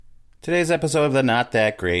Today's episode of the Not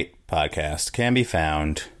That Great podcast can be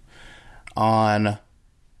found on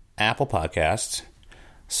Apple Podcasts,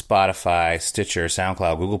 Spotify, Stitcher,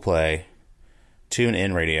 SoundCloud, Google Play,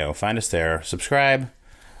 TuneIn Radio. Find us there. Subscribe.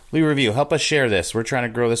 Leave a review. Help us share this. We're trying to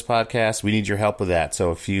grow this podcast. We need your help with that.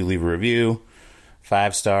 So if you leave a review,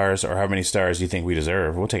 5 stars, or how many stars you think we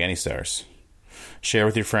deserve, we'll take any stars. Share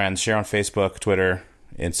with your friends. Share on Facebook, Twitter,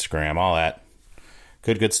 Instagram, all that.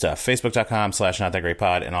 Good stuff.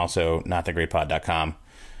 Facebook.com/NotThatGreatPod and also NotThatGreatPod.com.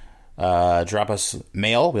 Drop us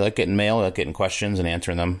mail. We like getting mail. We like getting questions and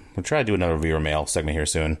answering them. We'll try to do another viewer mail segment here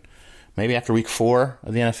soon. Maybe after week 4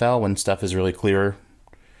 of the NFL when stuff is really clearer.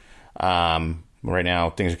 Right now,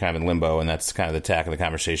 things are kind of in limbo, and that's kind of the tack of the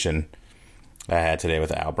conversation I had today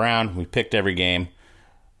with Al Brown. We picked every game.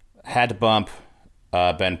 Had to bump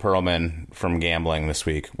Ben Perlman from gambling this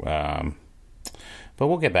week. But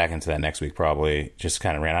we'll get back into that next week probably. Just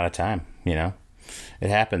kind of ran out of time, you know. It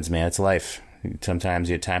happens, man. It's life. Sometimes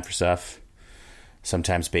you have time for stuff.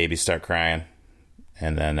 Sometimes babies start crying.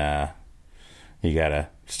 And then you got to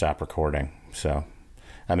stop recording. So,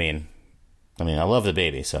 I mean, I love the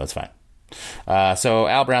baby, so it's fine. So,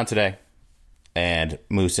 Al Brown today. And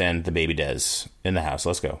Moose and the baby Dez in the house.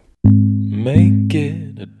 Let's go. Make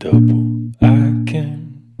it a double. I can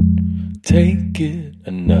take it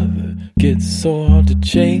another. Gets so hard to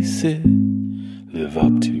chase it. Live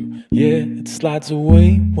up to. Yeah, it slides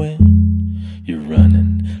away when you're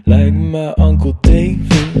running. Like my Uncle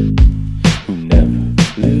David, who never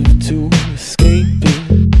lived to escape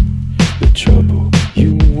it. The trouble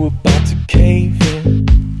you were about to cave in.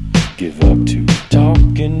 Give up to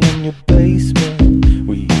talking in your basement.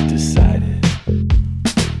 We decided.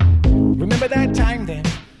 Remember that time then,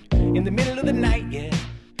 in the middle of the night, yeah.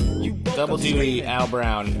 Double duty, Al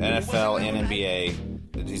Brown, NFL and NBA.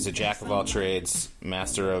 He's a jack of all trades,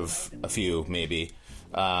 master of a few, maybe.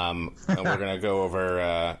 And we're going to go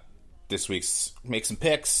over this week's, make some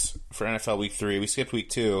picks for NFL Week 3. We skipped Week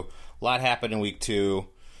 2. A lot happened in Week 2.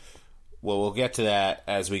 Well, we'll get to that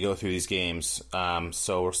as we go through these games.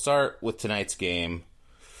 So we'll start with tonight's game,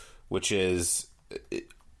 which is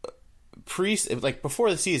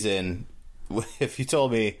before the season. If you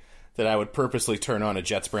told me that I would purposely turn on a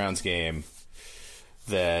Jets-Browns game,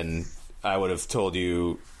 then I would have told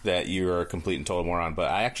you that you are a complete and total moron. But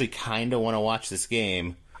I actually kind of want to watch this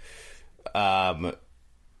game. I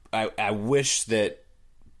wish that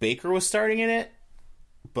Baker was starting in it,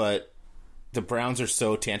 but the Browns are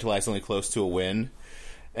so tantalizingly close to a win,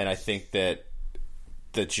 and I think that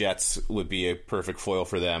the Jets would be a perfect foil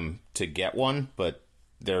for them to get one, but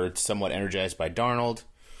they're somewhat energized by Darnold.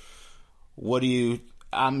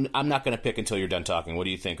 I'm not going to pick until you're done talking. What do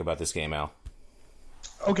you think about this game, Al?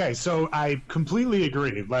 Okay, so I completely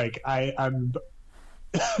agree. Like, I'm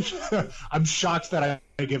I'm shocked that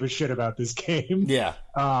I give a shit about this game. Yeah.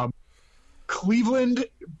 Cleveland,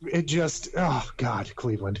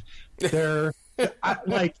 Cleveland. They're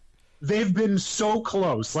they've been so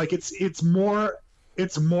close. Like it's more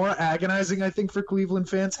agonizing, I think, for Cleveland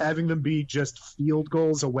fans having them be just field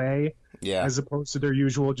goals away. Yeah. As opposed to their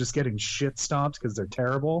usual just getting shit stomped because they're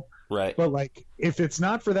terrible. Right. But, like, if it's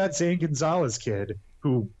not for that Zane Gonzalez kid,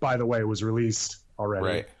 who, by the way, was released already.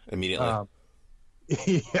 Right. Immediately.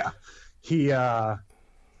 Yeah.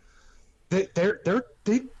 They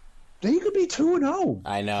could be 2-0.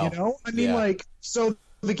 I know. You know? I mean, so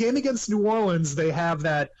the game against New Orleans, they have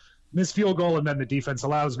that missed field goal, and then the defense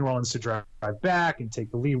allows New Orleans to drive back and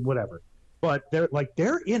take the lead, whatever. But they're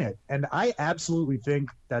in it, and I absolutely think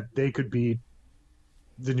that they could beat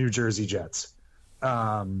the New Jersey Jets.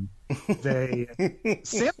 Sam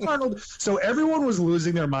Darnold. So everyone was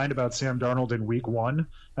losing their mind about Sam Darnold in Week 1,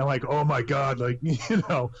 and like, oh my God, like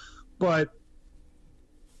But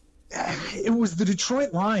it was the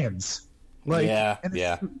Detroit Lions. Yeah.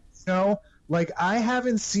 I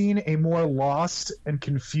haven't seen a more lost and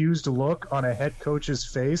confused look on a head coach's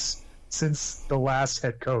face since the last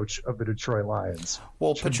head coach of the Detroit Lions.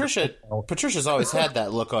 Well, Patricia's always had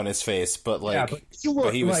that look on his face, but he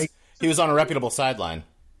was on a reputable sideline.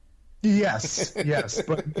 Yes,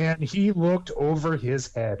 but man, he looked over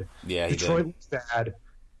his head. Yeah, he Detroit did. was bad,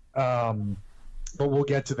 but we'll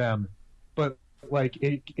get to them. But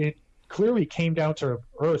it clearly came down to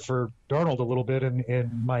earth for Darnold a little bit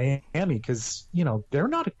in Miami because they're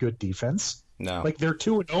not a good defense. No, they're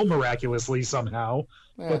 2-0 miraculously somehow.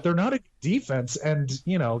 But they're not a defense, and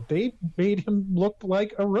they made him look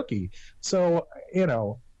like a rookie. So I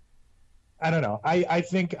don't know. I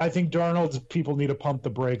think Darnold's people need to pump the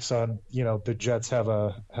brakes on. The Jets have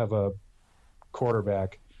a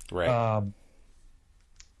quarterback, right?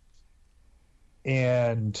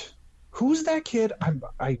 And who's that kid?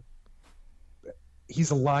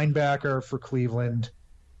 he's a linebacker for Cleveland,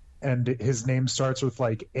 and his name starts with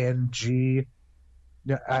like NG.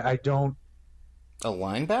 Yeah, I don't. A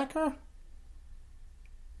linebacker?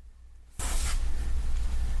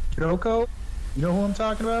 Joko? You know who I'm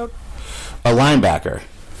talking about? A linebacker.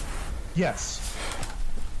 Yes.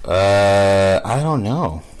 I don't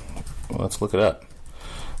know. Well, let's look it up.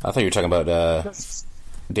 I thought you were talking about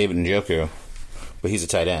David Njoku, but he's a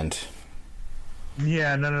tight end.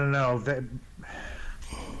 Yeah, no.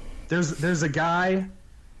 There's a guy.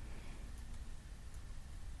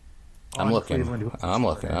 I'm looking. So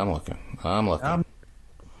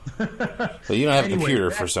you don't have a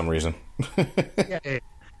computer for some reason. Yeah,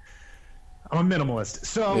 I'm a minimalist.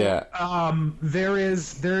 So yeah. there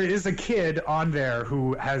is a kid on there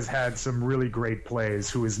who has had some really great plays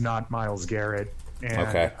who is not Myles Garrett. And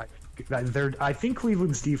okay. I think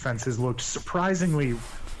Cleveland's defense has looked surprisingly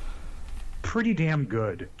pretty damn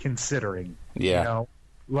good considering. Yeah. You know,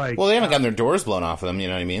 like, well, they haven't gotten their doors blown off of them. You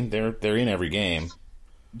know what I mean? They're in every game.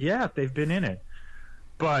 Yeah, they've been in it.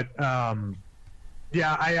 But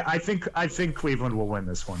yeah, I think Cleveland will win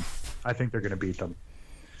this one. I think they're going to beat them.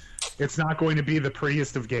 It's not going to be the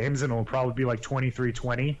prettiest of games, and it'll probably be like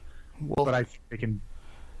 23-20. Well, but I think they can.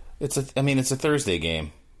 It's a Thursday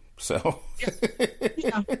game, so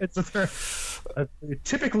yeah, it's a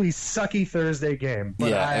typically sucky Thursday game.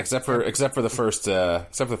 But yeah, except for the first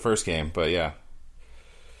game, but yeah.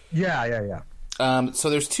 Yeah. So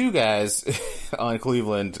there's two guys on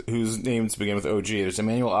Cleveland whose names begin with OG. There's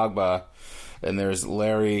Emmanuel Ogbah, and there's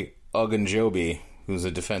Larry Ogunjobi, who's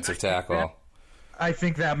a defensive tackle. I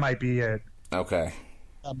think that might be it. Okay.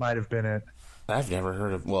 That might have been it. I've never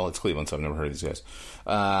heard of... Well, it's Cleveland, so I've never heard of these guys.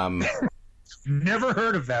 Never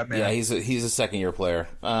heard of that man. Yeah, he's a second-year player.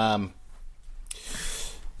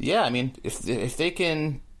 Yeah, I mean, if they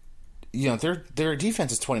can... You know, their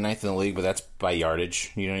defense is 29th in the league, but that's by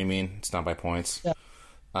yardage. You know what I mean? It's not by points.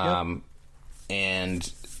 Yeah.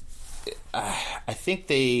 And I think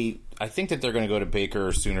that they're going to go to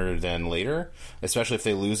Baker sooner than later, especially if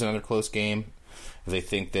they lose another close game. If they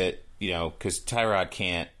think that, you know, because Tyrod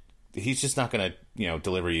can't, he's just not going to, you know,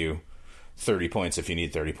 deliver you 30 points if you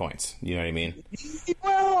need 30 points. You know what I mean?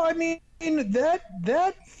 Well, I mean,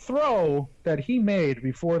 that throw that he made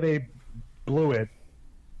before they blew it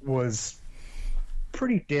was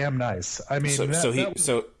pretty damn nice. I mean, so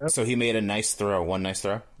he made a nice throw, one nice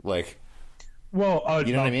throw, like. Well,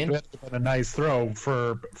 you know what I mean? A nice throw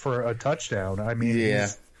for a touchdown. I mean, yeah.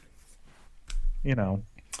 You know,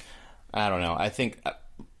 I don't know. I think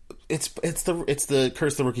it's the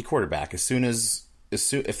curse of the rookie quarterback. As soon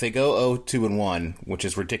if they go 0-2-1, which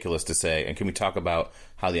is ridiculous to say, and can we talk about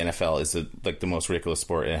how the NFL is the most ridiculous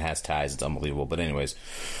sport and it has ties? It's unbelievable. But anyways,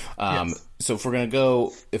 yes. So if they're gonna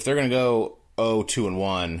go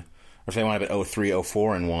 0-2-1, or if they want to have it 0-3,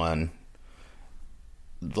 0-4-1.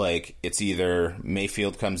 Like, it's either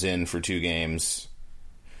Mayfield comes in for 2 games,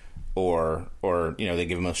 or you know, they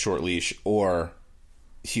give him a short leash, or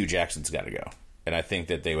Hugh Jackson's got to go. And I think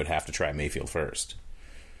that they would have to try Mayfield first,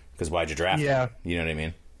 because why'd you draft him? You know what I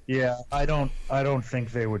mean? Yeah, I don't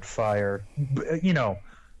think they would fire. You know,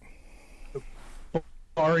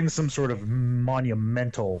 barring some sort of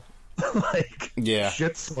monumental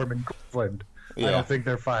shitstorm in Cleveland. Yeah. I don't think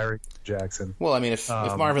they're firing Jackson. Well, I mean, if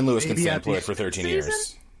Marvin Lewis can stay employed for 13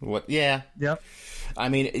 years, what? Yeah. Yep. I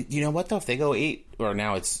mean, you know what though? If they go 8, or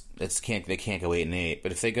now they can't go 8-8.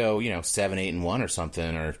 But if they go, 7-8-1 or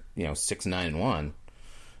something, or 6-9-1,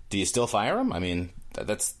 do you still fire him? I mean,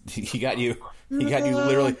 that's he got you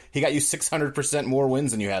 600% more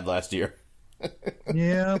wins than you had last year.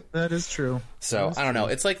 Yeah, that is true. So I don't know.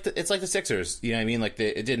 It's like the Sixers. You know what I mean? Like,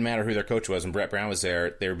 it didn't matter who their coach was, and Brett Brown was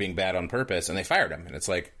there. They were being bad on purpose, and they fired him. And it's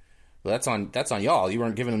like, well, that's on y'all. You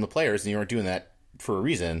weren't giving them the players, and you weren't doing that for a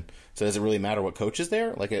reason. So does it really matter what coach is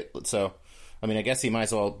there? So, I mean, I guess he might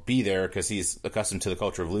as well be there because he's accustomed to the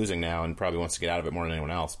culture of losing now, and probably wants to get out of it more than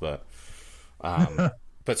anyone else. But,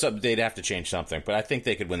 they'd have to change something. But I think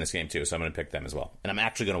they could win this game too. So I'm going to pick them as well. And I'm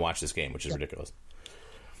actually going to watch this game, which is ridiculous.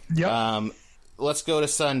 Yep. Let's go to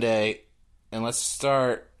Sunday, and let's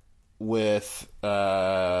start with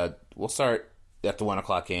we'll start at the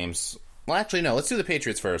 1:00 games. Well, actually, no. Let's do the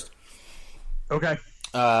Patriots first. Okay.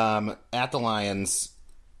 At the Lions,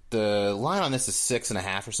 the line on this is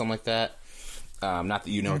 6.5 or something like that. Not that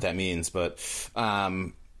you know what that means, but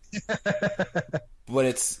but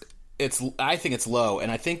it's. I think it's low,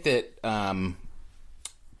 and I think that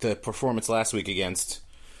the performance last week against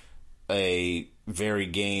a very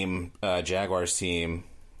game Jaguars team,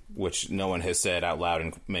 which no one has said out loud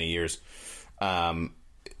in many years,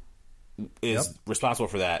 is responsible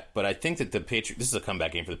for that. But I think that the Patriots, this is a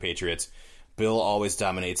comeback game for the Patriots. Bill always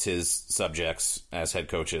dominates his subjects as head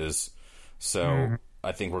coaches, so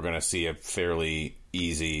I think we're going to see a fairly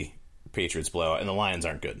easy Patriots blowout, and the Lions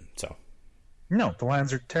aren't good, so. No, the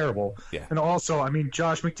Lions are terrible. Yeah. And also, I mean,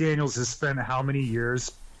 Josh McDaniels has spent how many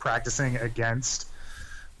years practicing against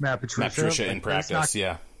Matt Patricia? Matt Patricia in practice,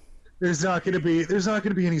 yeah. There's not going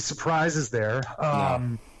to be any surprises there.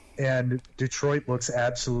 No. And Detroit looks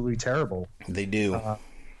absolutely terrible. They do.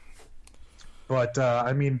 But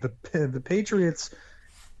I mean, the Patriots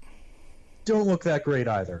don't look that great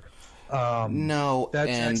either. No, that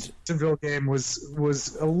and Jacksonville game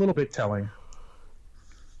was a little bit telling.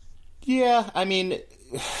 Yeah, I mean,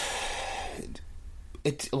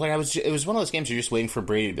 it was one of those games you're just waiting for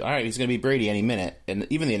Brady. All right, he's going to be Brady any minute, and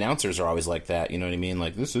even the announcers are always like that. You know what I mean?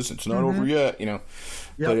 Like it's not over yet. You know,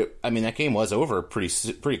 Yep. But that game was over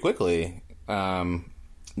pretty quickly. No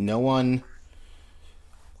one.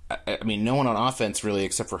 I mean, no one on offense really,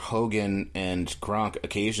 except for Hogan and Gronk,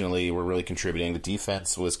 occasionally were really contributing. The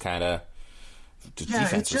defense was was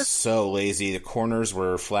so lazy. The corners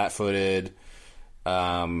were flat-footed.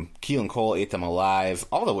 Keelan Cole ate them alive.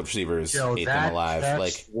 All the receivers ate them alive. That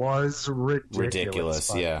was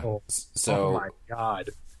ridiculous. Yeah. Oh, So, my God.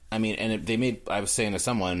 I mean, and they made. I was saying to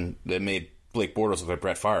someone that made Blake Bortles look like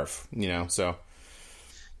Brett Favre. You know, so.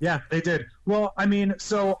 Yeah, they did. Well, I mean,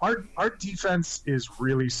 so our defense is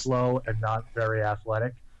really slow and not very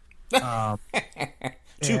athletic.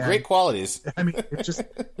 Two great qualities. I mean, it's just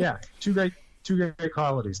two great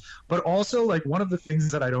qualities. But also, like, one of the things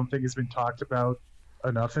that I don't think has been talked about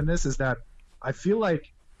enough in this is that I feel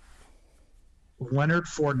like Leonard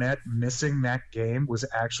Fournette missing that game was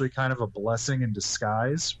actually kind of a blessing in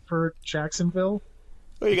disguise for Jacksonville.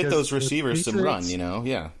 Well, you get Because those receivers to Patriots- run, you know,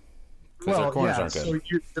 yeah. Because their corners aren't good.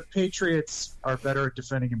 So the Patriots are better at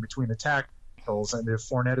defending in between the tackles, and if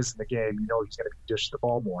Fournette is in the game, you know he's going to dish the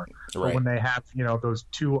ball more. Right. But when they have, you know, those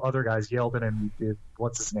two other guys, Yeldon and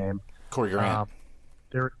what's his name, Corey Grant.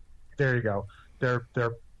 there you go. They're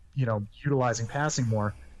you know, utilizing passing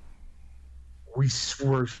more.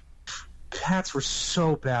 Pats were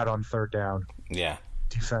so bad on third down Yeah.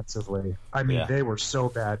 defensively. I mean, Yeah. they were so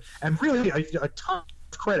bad, and really a ton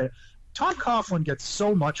of credit. Tom Coughlin gets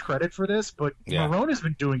so much credit for this, but Yeah. Marrone has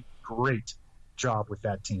been doing a great job with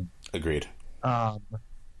that team. Agreed.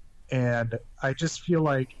 And I just feel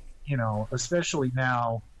like, you know, especially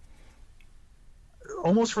now,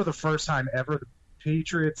 almost for the first time ever, the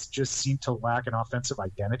Patriots just seem to lack an offensive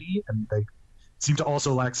identity, and they seem to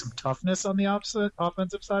also lack some toughness on the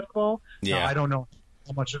offensive side of the ball. Yeah. Now, I don't know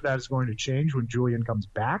how much of that is going to change when Julian comes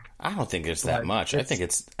back. I don't think it's that But much. I think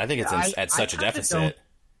it's at such a kinda deficit.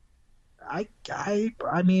 I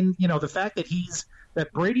mean, you know, the fact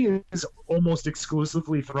that Brady is almost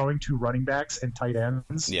exclusively throwing to running backs and tight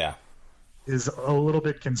ends Yeah. is a little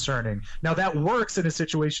bit concerning. Now that works in a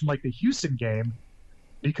situation like the Houston game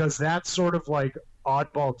because that sort of like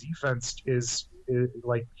oddball defense is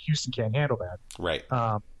like Houston can't handle that. Right.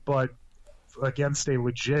 But against a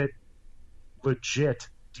legit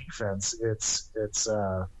defense, it's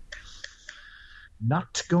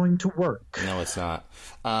not going to work. No, it's not.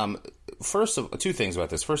 Two things about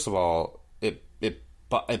this. First of all, it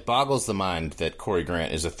boggles the mind that Corey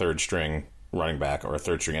Grant is a third string running back or a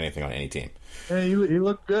third string anything on any team. Hey, he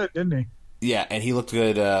looked good, didn't he? Yeah, and he looked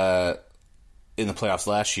good in the playoffs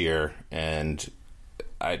last year, and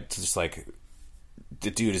I just like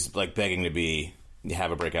the dude is like begging to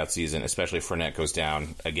have a breakout season, especially if Fournette goes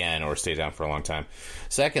down again or stays down for a long time.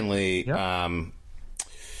 Secondly,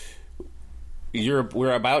 Yep.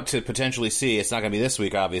 We're about to potentially see, it's not going to be this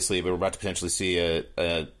week, obviously, but we're about to potentially see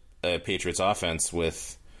a Patriots offense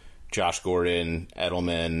with Josh Gordon,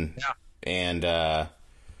 Edelman, and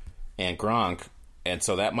Gronk. And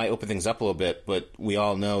so that might open things up a little bit, but we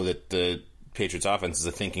all know that the Patriots offense is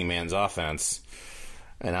a thinking man's offense.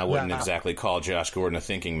 And I wouldn't exactly call Josh Gordon a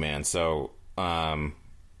thinking man. So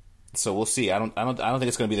we'll see. I don't think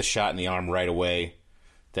it's going to be the shot in the arm right away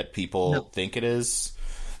that people think it is.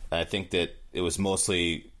 I think that it was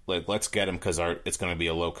mostly like, let's get him because it's going to be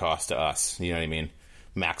a low cost to us. You know what I mean?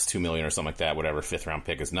 Max $2 million or something like that. Whatever, 5th round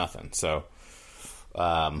pick is nothing. So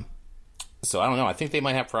I don't know. I think they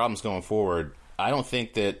might have problems going forward. I don't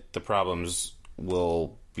think that the problems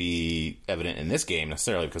will be evident in this game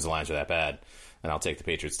necessarily because the Lions are that bad. And I'll take the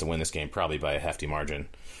Patriots to win this game probably by a hefty margin.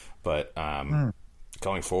 But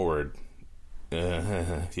going forward, you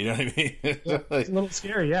know what I mean? It's a little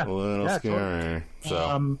scary, yeah. A little scary. Totally.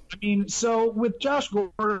 I mean, so with Josh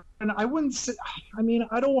Gordon, I wouldn't say, I mean,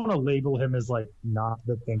 I don't want to label him as like not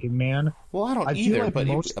the thinking man. Well, I don't I either. feel like But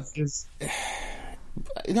most of his,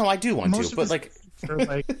 no, I do want most to. of But his like, are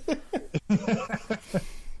like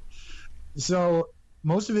So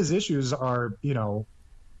most of his issues are,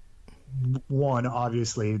 one,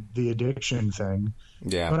 obviously the addiction thing.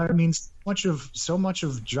 Yeah. But I mean, so much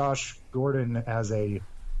of Josh Gordon as a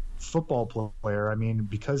football player, I mean,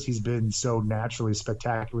 because he's been so naturally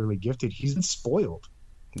spectacularly gifted, he's been spoiled.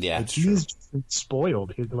 Yeah, like, he's just been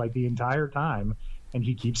spoiled like the entire time, and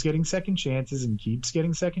he keeps getting second chances and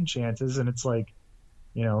it's like,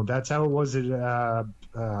 that's how it was at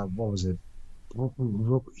what was it?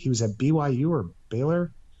 He was at BYU or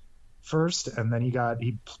Baylor first, and then he got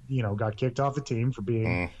kicked off the team for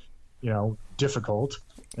being difficult.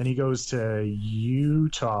 Then he goes to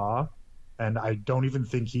Utah, and I don't even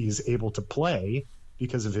think he's able to play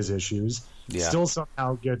because of his issues. Yeah. Still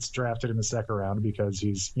somehow gets drafted in the second round because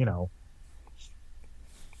he's the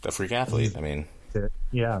freak athlete. I mean,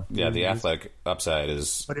 yeah, the athletic upside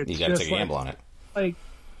is you got to take a gamble on it. Like,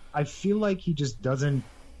 I feel like he just doesn't.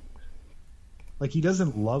 Like, he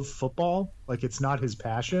doesn't love football. Like, it's not his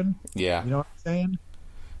passion. Yeah. You know what I'm saying?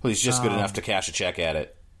 Well, he's just good enough to cash a check at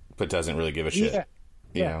it, but doesn't really give a shit.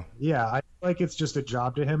 Yeah. I feel like it's just a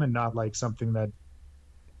job to him and not, like, something that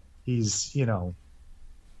he's, Yeah,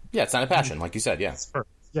 it's not a passion, like you said, yeah.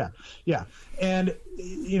 Yeah. And,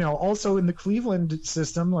 also in the Cleveland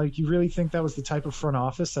system, like, you really think that was the type of front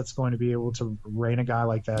office that's going to be able to rein a guy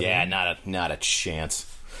like that Yeah, in? not a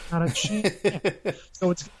chance. Not a chance. So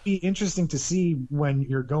it's going to be interesting to see when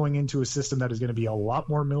you're going into a system that is going to be a lot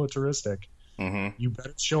more militaristic. Mm-hmm. You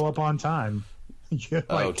better show up on time.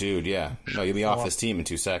 Oh, dude, yeah. No, you'll be off this team in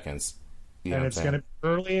 2 seconds. And it's going to be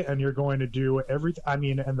early, and you're going to do everything. I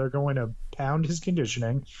mean, and they're going to pound his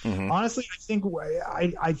conditioning. Mm-hmm. Honestly,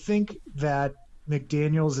 I think that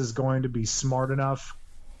McDaniels is going to be smart enough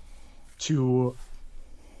to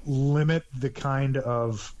limit the kind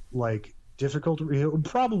of, like, difficult. He'll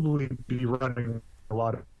probably be running a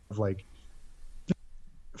lot of, like,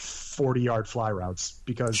 40-yard fly routes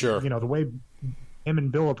because, the way him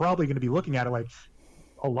and Bill are probably going to be looking at it, like,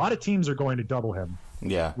 a lot of teams are going to double him.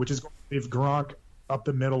 Yeah. Which is going to leave Gronk up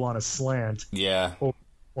the middle on a slant. Yeah.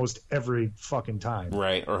 Almost every fucking time.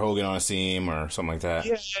 Right. Or Hogan on a seam or something like that.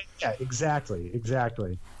 Yeah, exactly.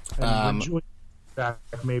 And Julian back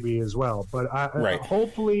maybe as well. But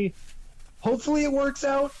hopefully it works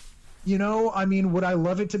out. I mean, would I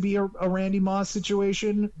love it to be a Randy Moss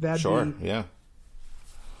situation? Yeah.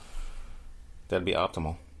 That'd be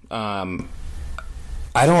optimal. I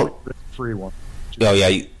don't... Free one. Oh,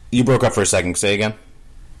 yeah. You broke up for a second. Say again.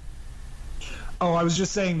 Oh, I was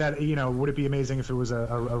just saying that, would it be amazing if it was a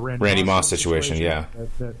Randy Moss situation? Yeah.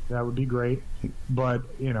 That would be great. But,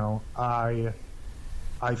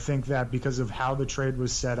 I think that because of how the trade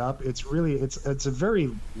was set up, it's a very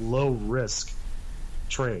low risk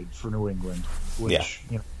trade for New England,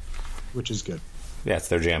 which is good. Yeah, it's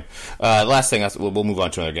their jam. Last thing, we'll move on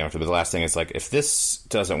to another game after, but the last thing is, like, if this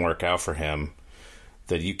doesn't work out for him,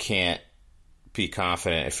 then you can't be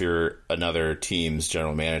confident if you're another team's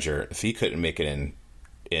general manager. If he couldn't make it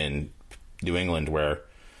in New England, where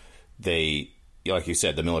they, like you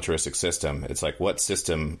said, the militaristic system, it's like, what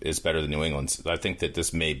system is better than New England's? I think that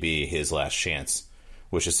this may be his last chance,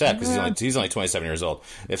 which is sad because he's only 27 years old.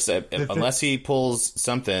 Unless he pulls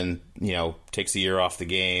something, takes a year off the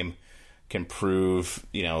game, can prove,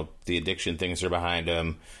 the addiction things are behind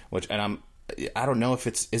him, I don't know if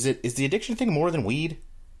is the addiction thing more than weed?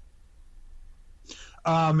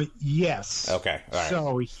 Yes. Okay. All right.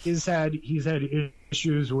 So he's had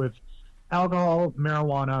issues with alcohol,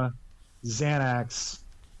 marijuana, Xanax,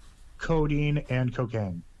 codeine, and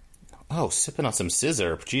cocaine. Oh, sipping on some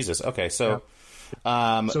scissor. Jesus. Okay. So,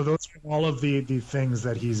 so those are all of the things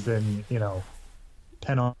that he's been,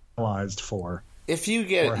 penalized for. If you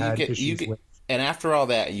get, and after all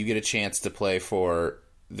that, you get a chance to play for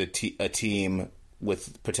a team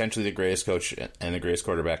with potentially the greatest coach and the greatest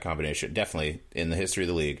quarterback combination, definitely in the history of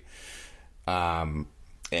the league. And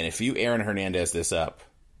if you Aaron Hernandez this up,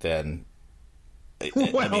 then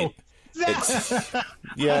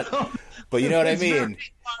yeah, but you know what I mean.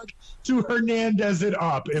 To Hernandez it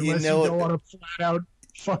up, unless you go on a flat out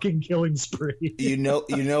fucking killing spree. You know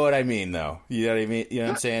what I mean, though. You know what I mean. You know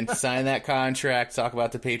what I'm saying? Sign that contract, talk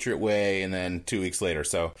about the Patriot way, and then 2 weeks later.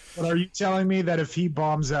 So, but are you telling me that if he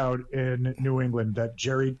bombs out in New England, that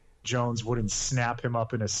Jerry Jones wouldn't snap him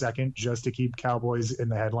up in a second just to keep Cowboys in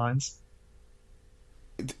the headlines?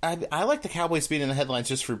 I like the Cowboys being in the headlines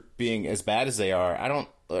just for being as bad as they are. I don't.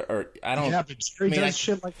 Yeah, but Jerry does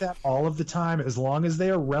shit like that all of the time, as long as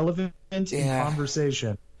they are relevant in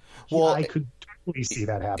conversation. Well, I could totally see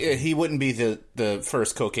that happen. He wouldn't be the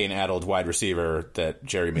first cocaine-addled wide receiver that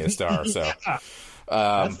Jerry made a star. So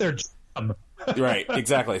that's their job. Right,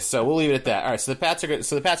 exactly. So we'll leave it at that. All right, so the Pats are going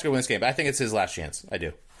to win this game. But I think it's his last chance. I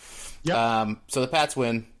do. Yep. So the Pats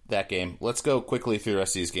win that game. Let's go quickly through the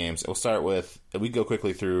rest of these games. We go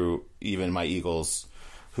quickly through even my Eagles,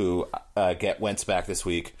 who get Wentz back this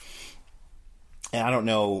week. And I don't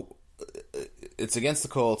know, it's against the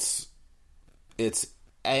Colts. It's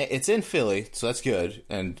in Philly, so that's good.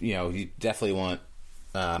 And, you definitely want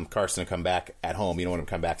Carson to come back at home. You don't want him to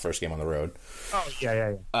come back first game on the road. Oh,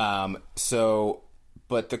 yeah.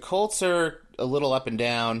 But the Colts are a little up and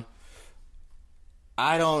down.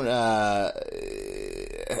 I don't,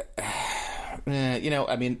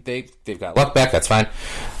 they've got luck back. That's fine.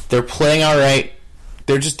 They're playing all right.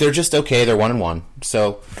 They're just okay. They're 1-1.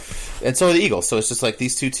 So are the Eagles. So it's just like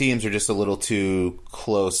these two teams are just a little too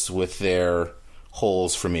close with their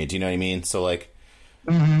holes for me. Do you know what I mean? So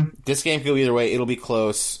this game could go either way. It'll be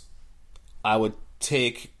close. I would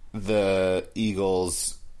take the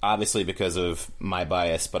Eagles, obviously because of my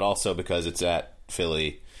bias, but also because it's at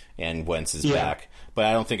Philly and Wentz is back. But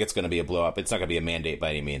I don't think it's going to be a blow-up. It's not going to be a mandate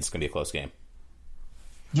by any means. It's going to be a close game.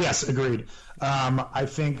 Yes, agreed. I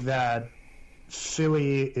think that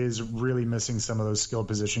Philly is really missing some of those skill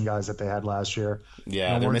position guys that they had last year.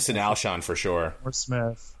 Yeah, they're missing Alshon for sure. Or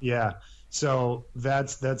Smith. Yeah. So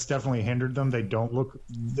that's definitely hindered them. They don't look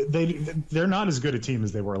they're not as good a team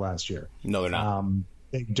as they were last year. No, they're not.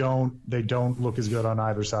 They don't look as good on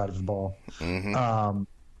either side of the ball. Mm-hmm.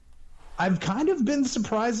 I've kind of been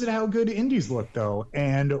surprised at how good Indy's look, though.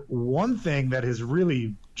 And one thing that has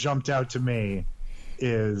really jumped out to me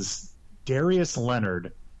is Darius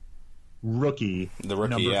Leonard, rookie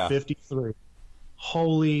number 53.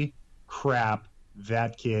 Holy crap,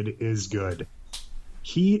 that kid is good.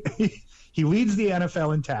 He leads the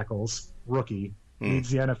NFL in tackles. Rookie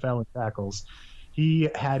leads the NFL in tackles. He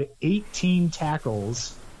had 18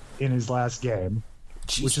 tackles in his last game,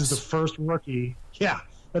 which is the first rookie. Yeah.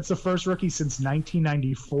 That's the first rookie since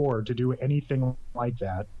 1994 to do anything like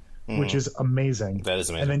that, which is amazing. That is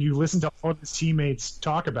amazing. And then you listen to all of his teammates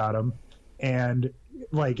talk about him, and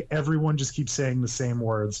everyone just keeps saying the same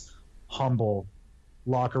words: humble,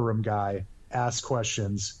 locker room guy, ask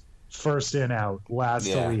questions, first in out, last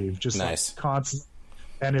to leave, just nice. Constant.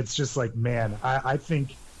 And it's just man, I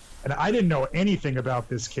think, and I didn't know anything about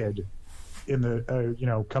this kid in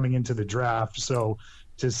the coming into the draft, so.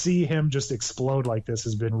 To see him just explode like this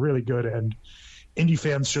has been really good, and Indy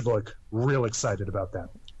fans should look real excited about that.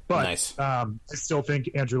 But nice. I still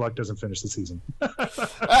think Andrew Luck doesn't finish the season.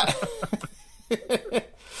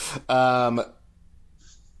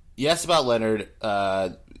 Yes, about Leonard.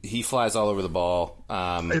 He flies all over the ball.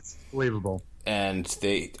 It's believable. And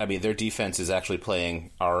their defense is actually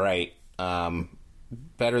playing all right.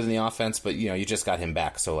 Better than the offense, but you just got him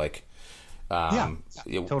back, so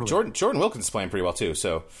totally. Jordan Wilkins is playing pretty well too.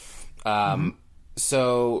 So,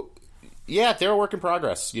 they're a work in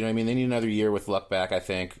progress. They need another year with Luck back. I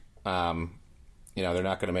think. They're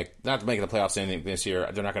not going to make the playoffs anything this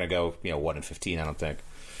year. They're not going to go 1-15. I don't think.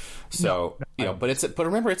 So but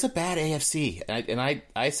remember it's a bad AFC, and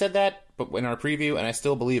I said that, but in our preview, and I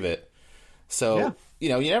still believe it. So you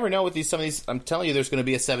never know with some of these. I'm telling you, there's going to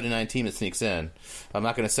be a 7-9 team that sneaks in. I'm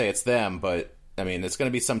not going to say it's them, but. It's going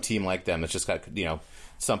to be some team like them that's just got,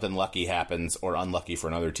 something lucky happens or unlucky for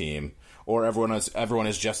another team, or everyone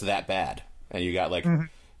is just that bad, and you got an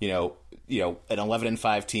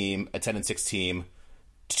 11-5 team, a 10-6 team,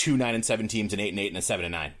 2 9-7 teams, an 8-8, and a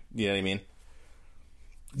 7-9. You know what I mean?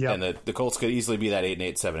 Yeah. And the Colts could easily be that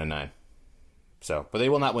 8-8, 7-9. So, but they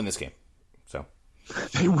will not win this game. So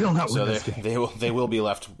they will not win this game. They will be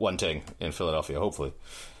left wanting in Philadelphia, hopefully.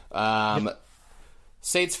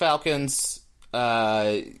 Saints Falcons.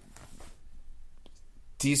 The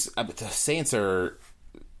Saints are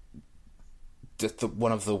just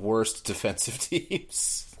one of the worst defensive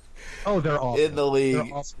teams. Oh, they're awful in the league,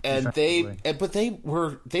 and they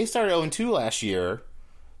started 0-2 last year,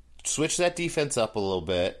 switched that defense up a little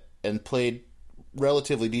bit, and played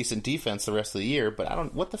relatively decent defense the rest of the year.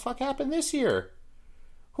 But what the fuck happened this year?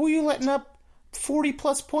 Who are you letting up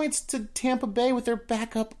 40+ points to Tampa Bay with their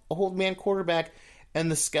backup old man quarterback? And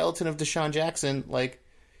the skeleton of Deshaun Jackson,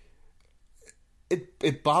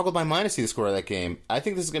 it boggled my mind to see the score of that game. I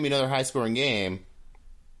think this is going to be another high-scoring game.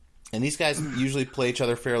 And these guys usually play each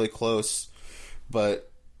other fairly close. But,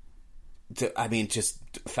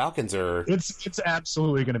 Falcons are... It's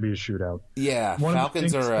absolutely going to be a shootout. Yeah,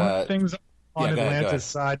 Falcons are... One of the things on Atlanta's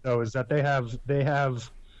side, though, is that they have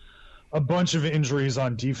a bunch of injuries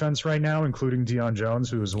on defense right now, including Deion Jones,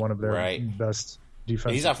 who is one of their best defensive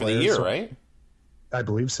players. He's out for the year, right? I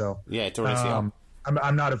believe so. Yeah, toward ACL.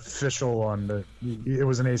 I'm not official on the. It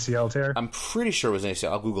was an ACL tear. I'm pretty sure it was an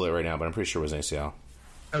ACL. I'll Google it right now, but I'm pretty sure it was an ACL.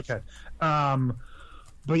 Okay.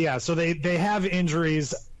 But yeah, so they have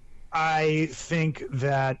injuries. I think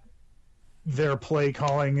that their play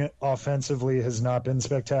calling offensively has not been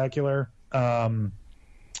spectacular.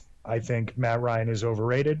 I think Matt Ryan is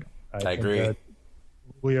overrated. I agree. That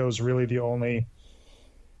Julio's really the only.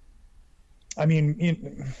 I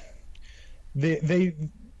mean, they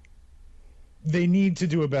need to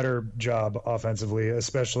do a better job offensively,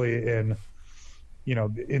 especially in,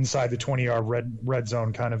 inside the 20-yard red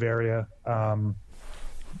zone kind of area. And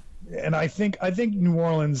I think New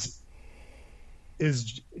Orleans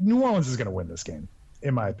is going to win this game,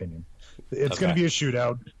 in my opinion. It's going to be a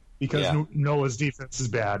shootout because Noah's defense is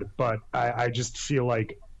bad, but I just feel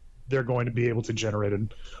like they're going to be able to generate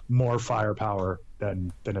more firepower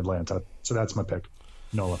than Atlanta. So that's my pick,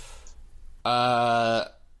 Nola.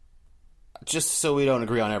 Just so we don't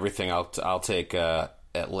agree on everything, I'll take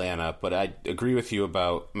Atlanta, but I agree with you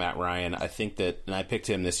about Matt Ryan. I think that, and I picked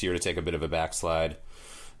him this year to take a bit of a backslide.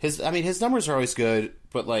 His numbers are always good,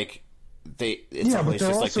 but like they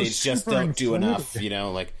just don't do enough,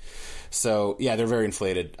 So yeah, they're very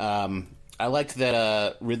inflated. I liked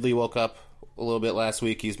that Ridley woke up a little bit last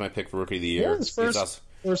week. He's my pick for Rookie of the Year. Yeah, his first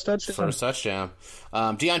touchdown.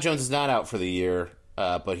 Deion Jones is not out for the year,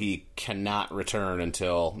 but he cannot return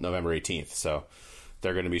until November 18th. So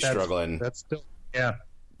they're going to be struggling. That's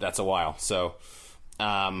a while. So,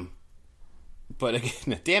 but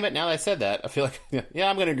again, damn it! Now that I said that, I feel like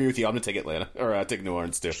I'm going to agree with you. I'm going to take Atlanta or take New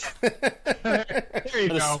Orleans too. There you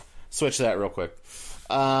go. Switch that real quick.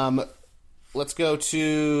 Let's go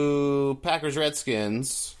to Packers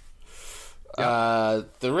Redskins. The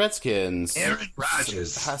Redskins. Aaron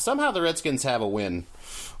Rodgers. Somehow the Redskins have a win,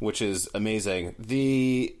 which is amazing.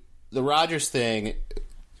 The Rodgers thing,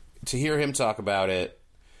 to hear him talk about it,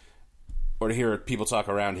 or to hear people talk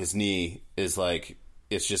around his knee, is like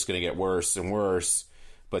it's just going to get worse and worse.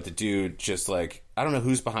 But the dude just I don't know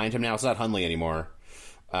who's behind him now. It's not Hundley anymore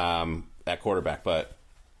at quarterback, but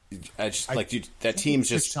that team's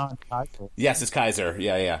just. Yes, it's Kaiser.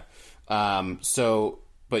 Yeah.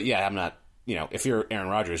 But yeah, I'm not. If you're Aaron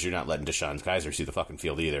Rodgers, you're not letting Deshaun Kaiser see the fucking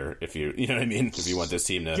field either. If you know what I mean? If you want this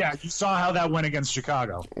team to. Yeah, you saw how that went against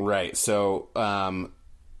Chicago. Right. So,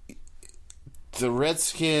 the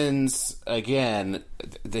Redskins, again,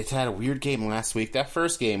 they had a weird game last week. That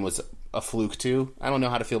first game was a fluke, too. I don't know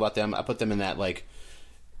how to feel about them. I put them in that,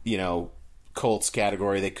 Colts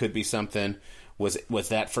category. They could be something. Was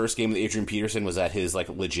that first game with Adrian Peterson, was that his,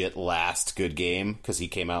 legit last good game? Because he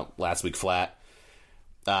came out last week flat.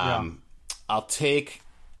 I'll take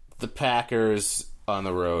the Packers on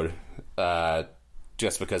the road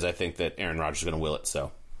just because I think that Aaron Rodgers is going to will it.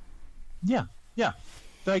 So, yeah.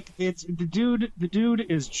 It's the dude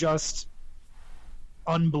is just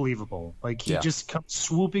unbelievable. He just comes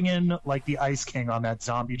swooping in like the Ice King on that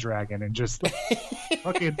zombie dragon and just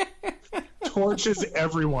fucking torches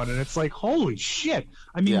everyone. And it's like, holy shit!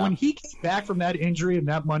 I mean, when he came back from that injury in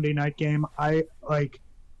that Monday night game,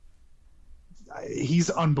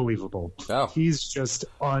 he's unbelievable. Oh. He's just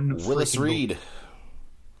Willis Reed.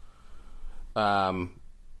 I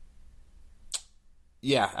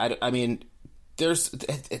mean, there's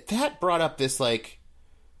that brought up this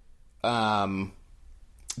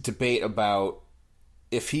debate about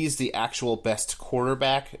if he's the actual best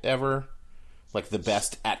quarterback ever, the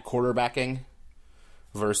best at quarterbacking,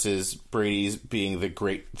 versus Brady's being the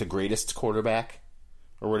greatest quarterback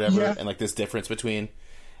or whatever, and this difference between.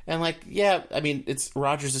 And I mean, it's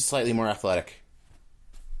Rodgers is slightly more athletic.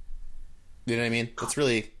 You know what I mean? It's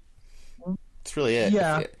really it.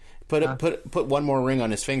 Yeah. Put one more ring on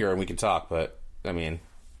his finger and we can talk. But I mean,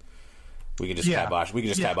 we can just kibosh. We can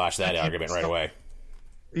just kibosh that argument right away.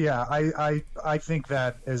 Yeah, I think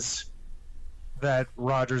that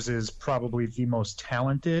Rodgers is probably the most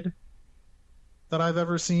talented that I've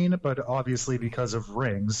ever seen. But obviously, because of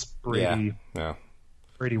rings, Brady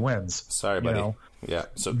wins. Sorry, buddy. Yeah.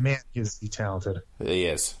 So man, is he talented? He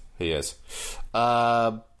is. There's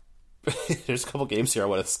a couple games here I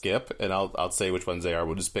want to skip, and I'll say which ones they are.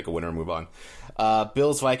 We'll just pick a winner and move on.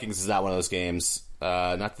 Bills Vikings is not one of those games.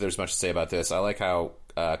 Not that there's much to say about this. I like how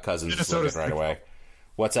Cousins is looking right away.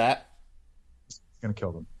 What's that? It's gonna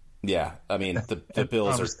kill them. Yeah, I mean the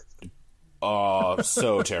Bills are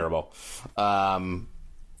so terrible.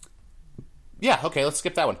 Yeah, okay, let's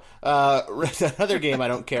skip that one. Another game I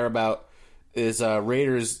don't care about is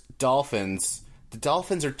Raiders Dolphins. The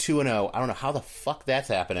Dolphins are 2-0. I don't know how the fuck that's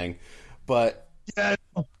happening, but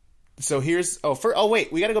so here's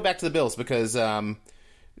wait, we got to go back to the Bills because Vontae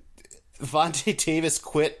Davis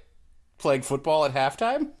quit playing football at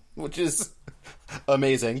halftime, which is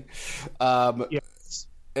amazing. Yes.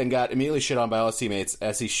 And got immediately shit on by all his teammates,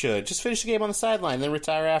 as he should. Just finish the game on the sideline and then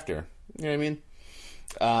retire after. You know what I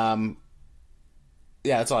mean?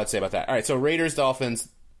 Yeah, that's all I'd say about that. All right, so Raiders, Dolphins.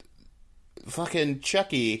 Fucking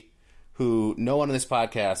Chucky, who no one in this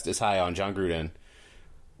podcast is high on, John Gruden,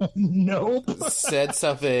 Nope. said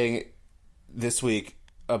something this week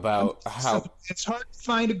about how it's hard to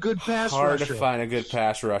find a good pass hard rusher. to find a good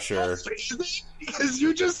pass rusher. Because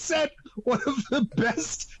you just said one of the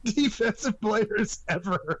best defensive players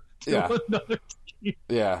ever to Yeah. another team.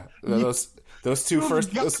 Yeah, those two You've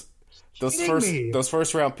first got those me.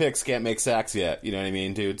 first round picks can't make sacks yet. You know what I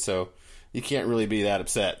mean, dude? So you can't really be that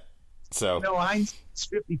upset. So No, hindsight's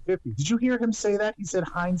 50-50. Did you hear him say that? He said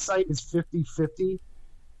hindsight is 50-50.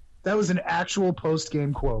 That was an actual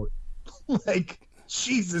post-game quote. Like,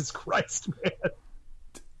 Jesus Christ, man.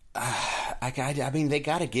 I mean, they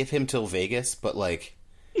got to give him till Vegas, but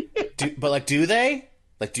do they?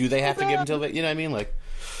 Like, do they have to give him till Vegas? You know what I mean? Like,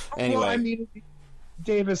 anyway. Well, I mean,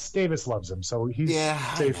 Davis loves him, so he's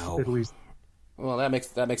safe I know. at least. Well, that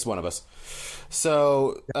makes one of us.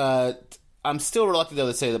 So, I'm still reluctant, though,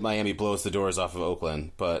 to say that Miami blows the doors off of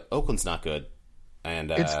Oakland, but Oakland's not good. And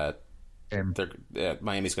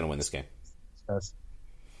Miami's going to win this game. Yes.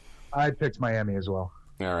 I picked Miami as well.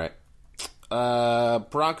 All right.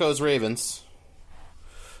 Broncos, Ravens.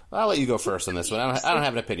 I'll let you go first on this one. I don't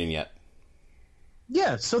have an opinion yet.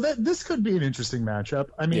 Yeah, so this could be an interesting matchup.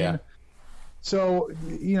 I mean, Yeah. So,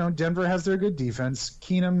 Denver has their good defense.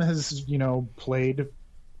 Keenum has, played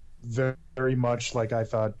very, very much like I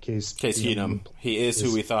thought Case Keenum. He is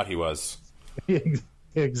who we thought he was.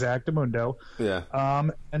 Exactamundo. Yeah.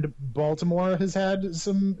 And Baltimore has had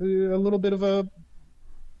a little bit of a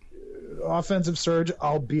offensive surge,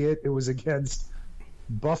 albeit it was against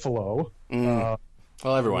Buffalo. Well,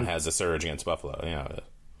 everyone has a surge against Buffalo.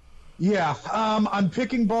 Yeah. I'm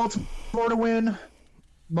picking Baltimore to win,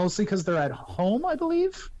 mostly because they're at home, I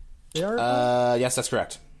believe. They are. Yes, that's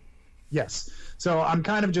correct. Yes. So I'm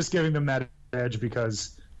kind of just giving them that edge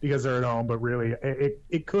because they're at home, but really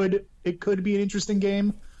it could be an interesting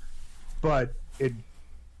game, but it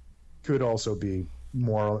could also be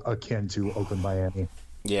more akin to Oakland Miami.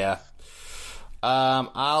 Yeah.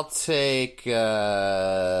 I'll take. I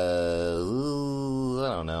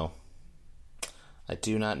don't know. I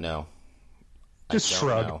do not know. Just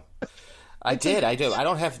shrug. Know. I did. I do. I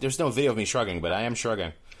don't have. There's no video of me shrugging, but I am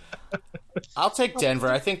shrugging. I'll take Denver.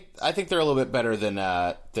 I think they're a little bit better than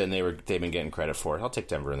they've been getting credit for. I'll take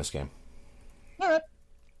Denver in this game. All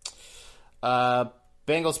right.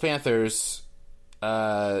 Bengals, Panthers,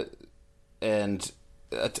 and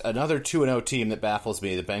another 2-0 team that baffles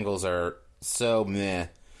me. The Bengals are so meh.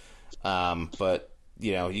 But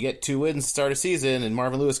you get 2 wins to start a season, and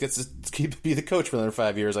Marvin Lewis gets to be the coach for another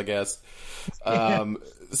 5 years, I guess.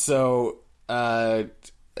 So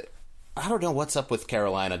I don't know what's up with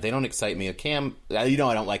Carolina. They don't excite me. I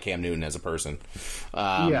don't like Cam Newton as a person.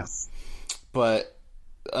 Yes. But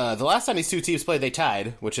the last time these two teams played, they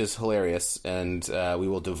tied, which is hilarious. And we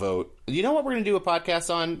will devote. You know what we're going to do a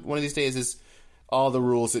podcast on one of these days is all the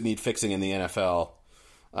rules that need fixing in the NFL.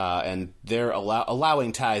 And they're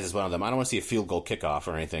allowing ties is one of them. I don't want to see a field goal kickoff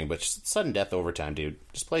or anything, but just sudden death overtime, dude.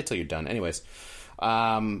 Just play till you're done. Anyways,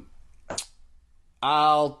 I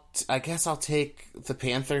guess I'll take the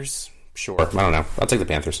Panthers. Sure. I don't know. I'll take the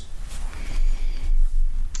Panthers.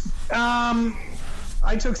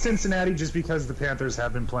 I took Cincinnati just because the Panthers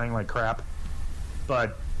have been playing like crap.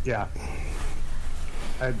 But yeah,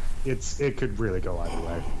 it could really go either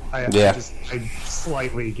way. I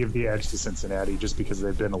slightly give the edge to Cincinnati just because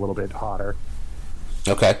they've been a little bit hotter.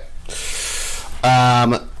 Okay.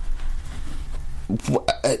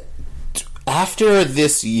 After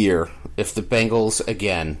this year, if the Bengals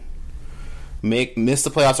again miss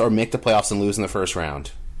the playoffs or make the playoffs and lose in the first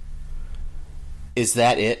round, is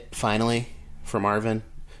that it finally for Marvin?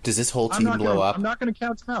 Does this whole team blow up? I'm not going to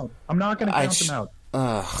count him out. I'm not going to count him out.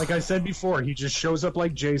 Like I said before, he just shows up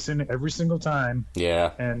like Jason every single time.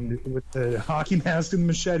 Yeah. And with the hockey mask and the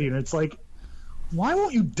machete, and it's like, why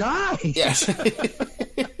won't you die? Yes.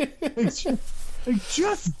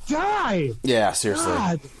 Just die. Yeah,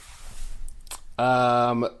 seriously.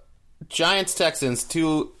 God. Giants, Texans,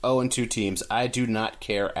 2-0-2 teams. I do not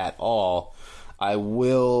care at all. I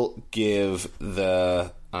will give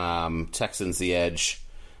the Texans the edge.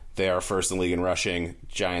 They are first in the league in rushing.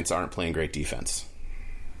 Giants aren't playing great defense.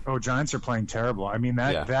 Oh, Giants are playing terrible. I mean,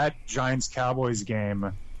 that Giants-Cowboys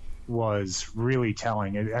game was really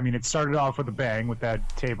telling. It started off with a bang with that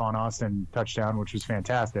Tavon Austin touchdown, which was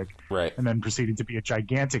fantastic. Right. And then proceeded to be a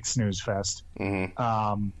gigantic snooze fest.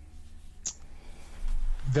 Mm-hmm.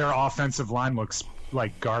 their offensive line looks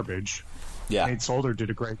like garbage. Yeah. Nate Solder did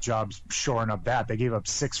a great job shoring up that. They gave up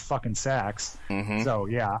 6 fucking sacks. Mm-hmm. So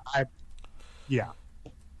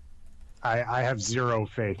I have zero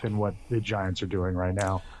faith in what the Giants are doing right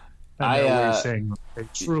now. And they're losing a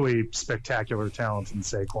truly spectacular talent in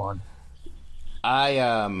Saquon.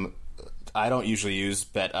 I don't usually use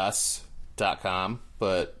betus.com,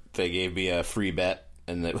 but they gave me a free bet,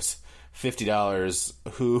 and it was $50.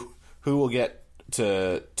 Who will get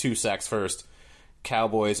to 2 sacks first?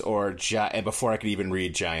 Cowboys or and before I could even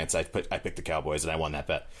read Giants, I picked the Cowboys, and I won that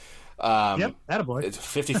bet. Yep, attaboy. It's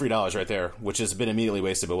 $50 free right there, which has been immediately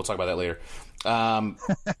wasted, but we'll talk about that later.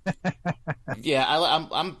 Yeah,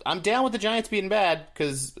 I'm down with the Giants being bad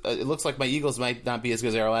because it looks like my Eagles might not be as good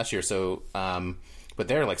as they are last year. So, but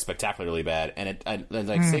they're like spectacularly bad, and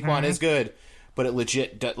Saquon is good, but it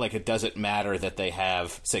legit it doesn't matter that they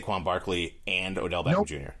have Saquon Barkley and Odell Beckham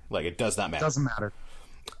Jr. Like it does not matter. Doesn't matter.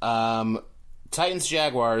 Titans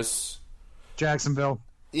Jaguars. Jacksonville.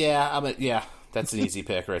 Yeah, that's an easy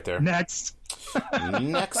pick right there. Next,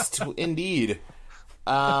 indeed.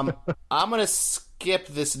 I'm gonna skip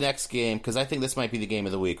this next game because I think this might be the game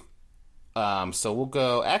of the week. So we'll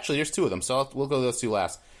go. Actually, there's 2 of them, so we'll go those 2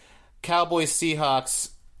 last. Cowboys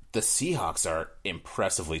Seahawks. The Seahawks are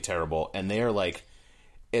impressively terrible, and they are like,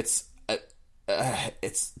 it's like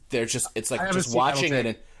just watching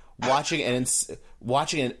it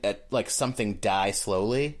at like something die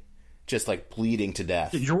slowly. Just like bleeding to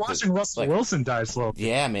death. You're watching Russell Wilson die slowly.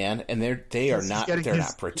 Yeah, man, and they're not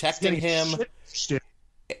protecting him.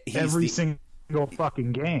 Every single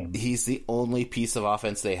fucking game. He's the only piece of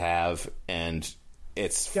offense they have, and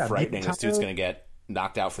it's frightening. This dude's going to get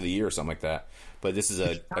knocked out for the year or something like that. But this is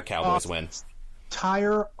a Cowboys win.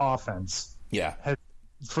 Entire offense. Yeah.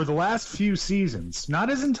 For the last few seasons, not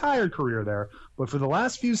his entire career there, but for the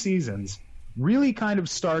last few seasons, really kind of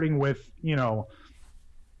starting with,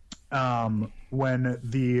 when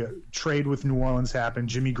the trade with New Orleans happened,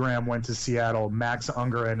 Jimmy Graham went to Seattle, Max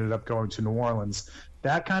Unger ended up going to New Orleans.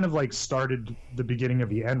 That kind of like started the beginning of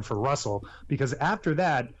the end for Russell, because after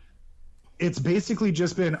that, it's basically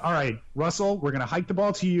just been, all right, Russell, we're going to hike the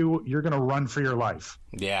ball to you. You're going to run for your life.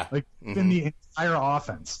 Yeah. Like in the entire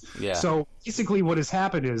offense. Yeah. So basically what has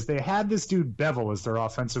happened is they had this dude Bevel as their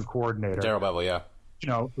offensive coordinator. Darrell Bevel, yeah.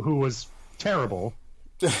 Who was terrible.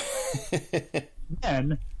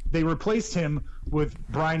 Then they replaced him with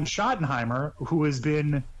Brian Schottenheimer, who has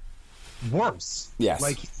been worse. Yes.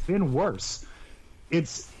 Like, he's been worse.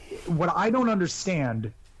 It's what I don't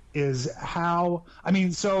understand is how,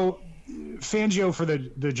 so Fangio for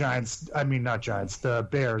the Giants, not Giants, the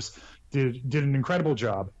Bears did an incredible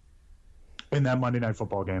job in that Monday Night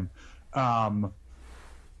Football game.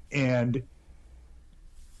 And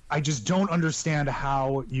I just don't understand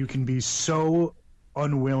how you can be so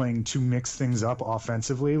unwilling to mix things up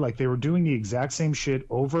offensively. Like, they were doing the exact same shit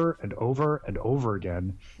over and over and over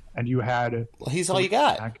again, and you had he's all you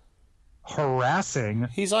got harassing.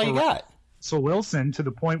 He's all you got. So Wilson, to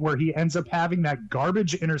the point where he ends up having that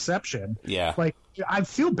garbage interception. Yeah. Like, I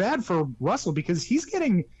feel bad for Russell because he's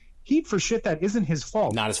getting heat for shit that isn't his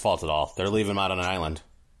fault. Not his fault at all. They're leaving him out on an island.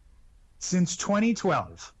 Since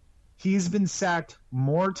 2012, he's been sacked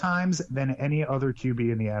more times than any other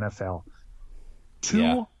QB in the NFL.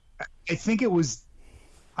 I think it was,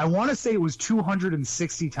 I want to say it was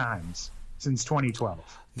 260 times since 2012.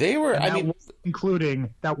 They were, that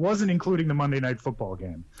wasn't including the Monday Night Football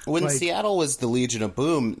game. When Seattle was the Legion of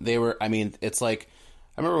Boom, they were, it's like,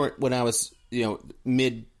 I remember when I was,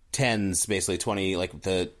 mid 10s, basically 20, like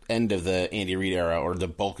the end of the Andy Reid era or the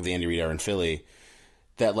bulk of the Andy Reid era in Philly,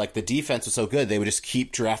 that like the defense was so good, they would just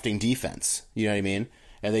keep drafting defense. You know what I mean?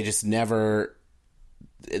 And they just never,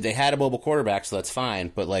 they had a mobile quarterback, so that's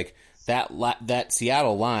fine. But like that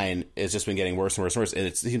Seattle line has just been getting worse and worse and worse. And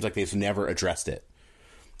it seems like they've never addressed it.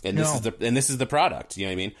 And this is the product. You know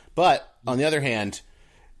what I mean? But on the other hand,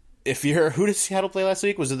 if you're, who did Seattle play last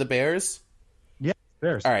week? Was it the Bears? Yeah,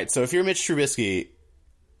 Bears. All right. So if you're Mitch Trubisky,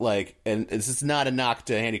 like, and this is not a knock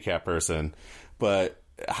to a handicap person, but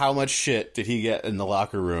how much shit did he get in the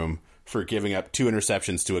locker room for giving up 2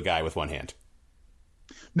 interceptions to a guy with one hand?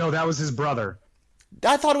 No, that was his brother.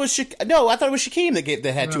 I thought it was Shaquem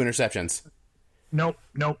that had 2 interceptions. Nope.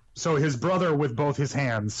 So his brother with both his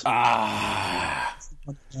hands.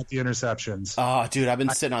 At the interceptions. Oh, dude, I've been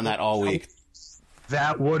sitting on that all week.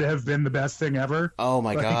 That would have been the best thing ever. Oh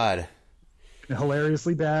my god.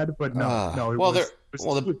 Hilariously bad, but no. It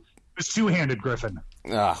was two-handed Griffin.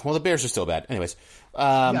 Well, the Bears are still bad. Anyways.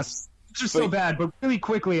 Yes, they're still bad, but really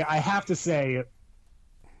quickly, I have to say,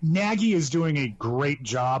 Nagy is doing a great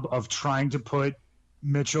job of trying to put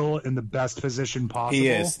Mitchell in the best position possible. He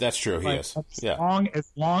is. That's true. He is. Yeah.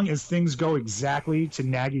 As long as things go exactly to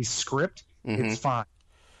Nagy's script, it's fine.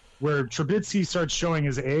 Where Trubisky starts showing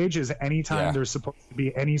his age is anytime there's supposed to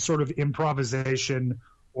be any sort of improvisation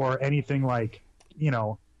or anything like,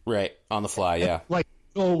 right on the fly. Yeah. Like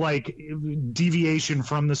deviation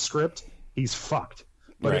from the script, he's fucked.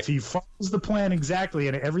 But if he follows the plan exactly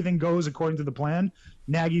and everything goes according to the plan,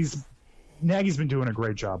 Nagy's been doing a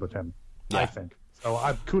great job with him, I think. So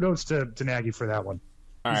kudos to Nagy for that one.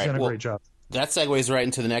 He's done a great job. That segues right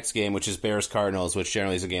into the next game, which is Bears-Cardinals, which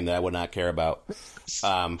generally is a game that I would not care about.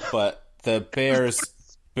 But the Bears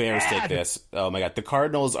take this. Oh, my God. The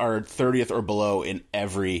Cardinals are 30th or below in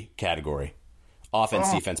every category.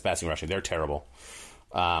 Offense, defense, passing, rushing. They're terrible.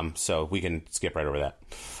 So we can skip right over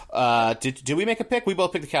that. Did we make a pick? We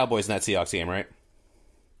both picked the Cowboys in that Seahawks game, right?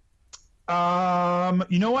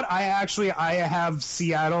 You know what? I have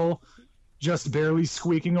Seattle just barely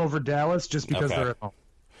squeaking over Dallas just because they're at home.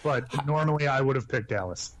 But normally I would have picked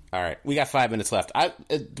Dallas. All right. We got 5 minutes left.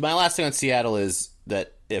 My last thing on Seattle is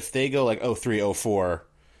that if they go like 0-3, 0-4,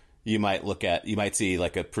 you might see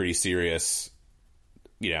like a pretty serious,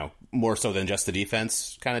 more so than just the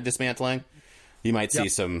defense kind of dismantling. You might see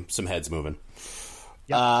some heads moving.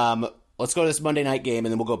 Yep. Let's go to this Monday night game,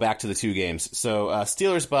 and then we'll go back to the 2 games. So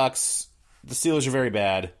Steelers-Bucks. The Steelers are very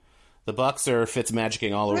bad. The Bucks are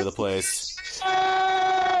Fitzmagicking all over the place.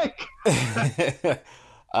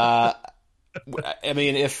 I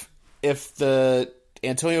mean, if the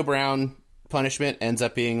Antonio Brown punishment ends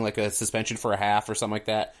up being like a suspension for a half or something like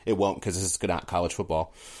that, it won't because this is not college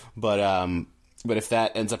football. But if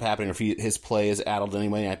that ends up happening, or if his play is addled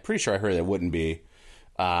anyway, I'm pretty sure I heard it wouldn't be.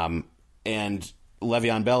 And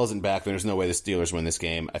Le'Veon Bell isn't back. There's no way the Steelers win this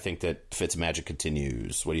game. I think that Fitzmagic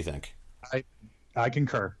continues. What do you think? I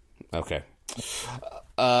concur. Okay.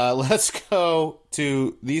 Let's go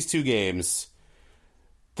to these 2 games.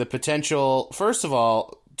 The potential, first of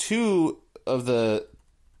all, 2 of the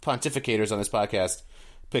pontificators on this podcast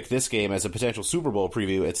picked this game as a potential Super Bowl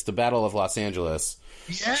preview. It's the Battle of Los Angeles.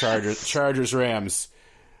 Yes. Chargers Rams.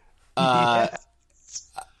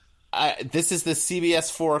 This is the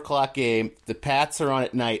CBS 4:00 game. The Pats are on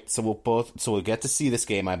at night, so we'll get to see this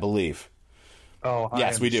game, I believe. Oh,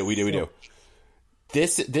 yes, we do.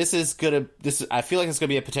 This is gonna. I feel like it's gonna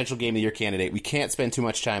be a potential game of the year candidate. We can't spend too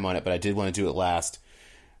much time on it, but I did want to do it last.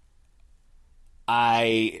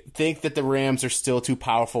 I think that the Rams are still too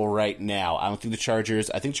powerful right now. I don't think the Chargers.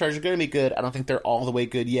 I think the Chargers are going to be good. I don't think they're all the way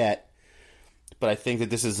good yet, but I think that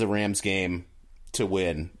this is the Rams game to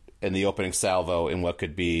win in the opening salvo in what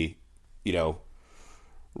could be,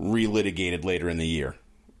 relitigated later in the year.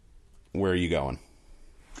 Where are you going?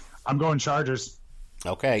 I'm going Chargers.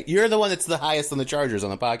 Okay. You're the one that's the highest on the Chargers on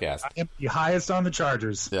the podcast. I am the highest on the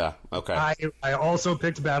Chargers. Yeah, okay. I also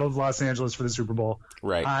picked Battle of Los Angeles for the Super Bowl.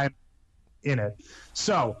 Right. I'm in it.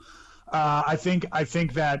 So I think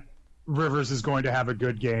that Rivers is going to have a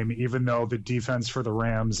good game, even though the defense for the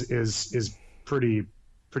Rams is pretty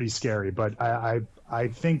scary. But I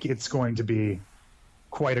think it's going to be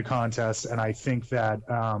quite a contest, and I think that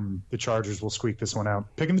the Chargers will squeak this one out.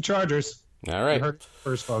 Picking the Chargers. All right. You heard it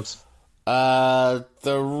first, folks. The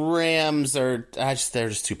Rams they're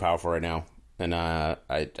just too powerful right now, and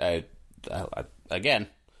I again,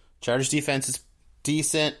 Chargers defense is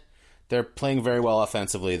decent. They're playing very well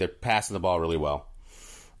offensively. They're passing the ball really well.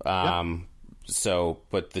 So,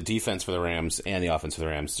 but the defense for the Rams and the offense for the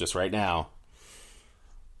Rams, just right now,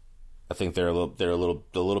 I think they're a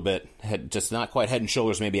little bit just not quite head and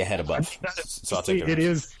shoulders, maybe a head above. So I'll take it.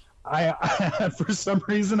 Is. I for some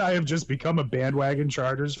reason I have just become a bandwagon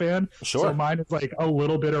Chargers fan. Sure. So mine is like a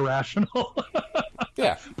little bit irrational.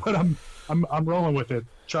 Yeah. But I'm rolling with it.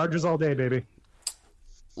 Chargers all day, baby.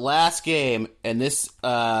 Last game, and this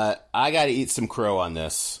I got to eat some crow on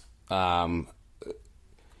this.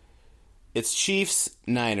 It's Chiefs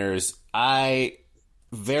Niners. I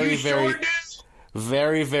very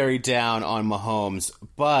down on Mahomes,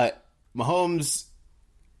 but Mahomes.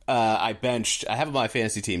 I benched. I have him on my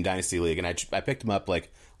fantasy team, Dynasty League, and I picked him up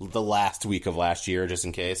like the last week of last year just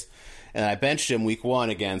in case. And I benched him week 1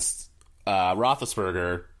 against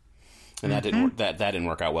Roethlisberger, and that didn't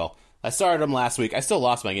work out well. I started him last week. I still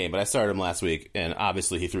lost my game, but I started him last week, and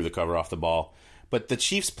obviously he threw the cover off the ball. But the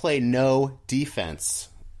Chiefs play no defense.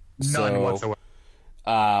 None whatsoever.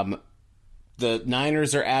 The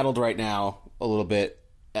Niners are addled right now a little bit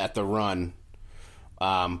at the run.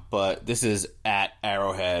 But this is at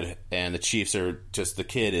Arrowhead, and the Chiefs are the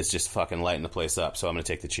kid is just fucking lighting the place up, so I'm going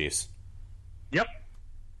to take the Chiefs. Yep,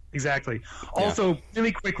 exactly. Also,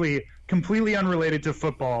 really quickly, completely unrelated to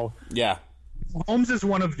football. Yeah. Mahomes is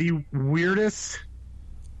one of the weirdest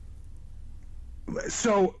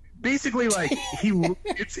So basically, like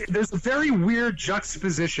there's a very weird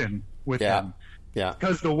juxtaposition with him. Yeah.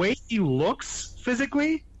 Because the way he looks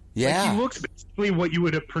physically, like, he looks basically what you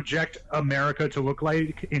would project America to look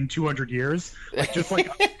like in 200 years, like just like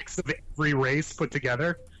a mix of every race put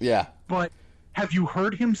together. Yeah. But have you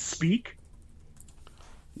heard him speak?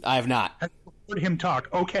 I have not. Have you heard him talk?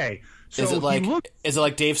 Okay. So is it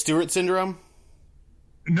like Dave Stewart syndrome?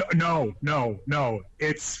 No.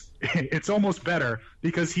 It's almost better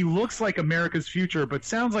because he looks like America's future, but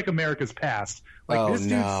sounds like America's past. Like this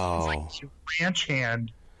dude sounds like a ranch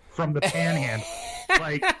hand from the Panhandle,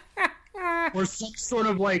 like, or some sort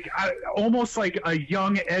of like almost like a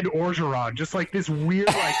young Ed Orgeron, just like this weird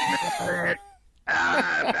like.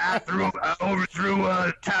 I overthrew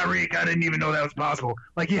Tyreek. I didn't even know that was possible.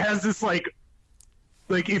 Like he has this like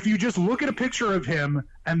if you just look at a picture of him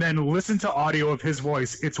and then listen to audio of his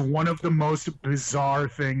voice, it's one of the most bizarre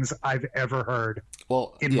things I've ever heard.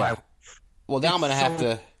 Well, in my life. Well, now I'm gonna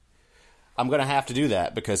have to do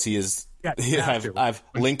that because he is. Yeah, I've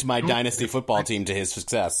linked my dynasty football team to his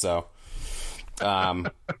success. So,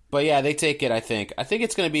 but yeah, they take it. I think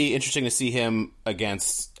it's going to be interesting to see him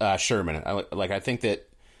against Sherman. I think that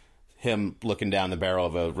him looking down the barrel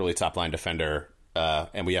of a really top line defender,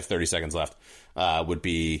 and we have 30 seconds left, would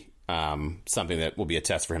be something that will be a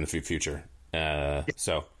test for him in the future.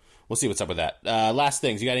 So we'll see what's up with that. Last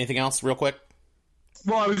things, you got anything else, real quick?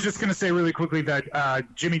 Well, I was just going to say really quickly that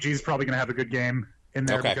Jimmy G is probably going to have a good game in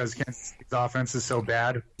there because Kansas City's offense is so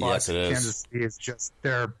bad. But yes, it is. Kansas City is just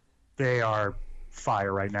they are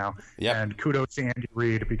fire right now. Yep. And kudos to Andy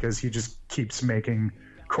Reid because he just keeps making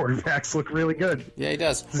quarterbacks look really good. Yeah, he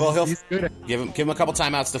does. Well, he's good. Give him a couple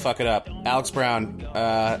timeouts to fuck it up. Alex Brown,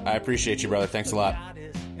 I appreciate you, brother. Thanks a lot.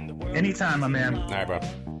 Anytime, my man. All right, bro.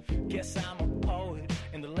 Guess I'm a poet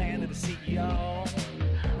in the land of the CEO.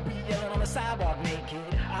 Yelling on the sidewalk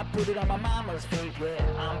naked. I put it on my mama's fake. Yeah,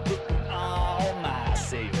 I'm putting all my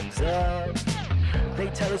savings up. They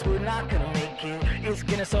tell us we're not gonna make it. It's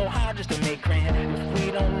getting so hard just to make grand. If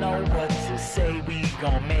we don't know what to say, we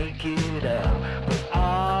gon' make it up.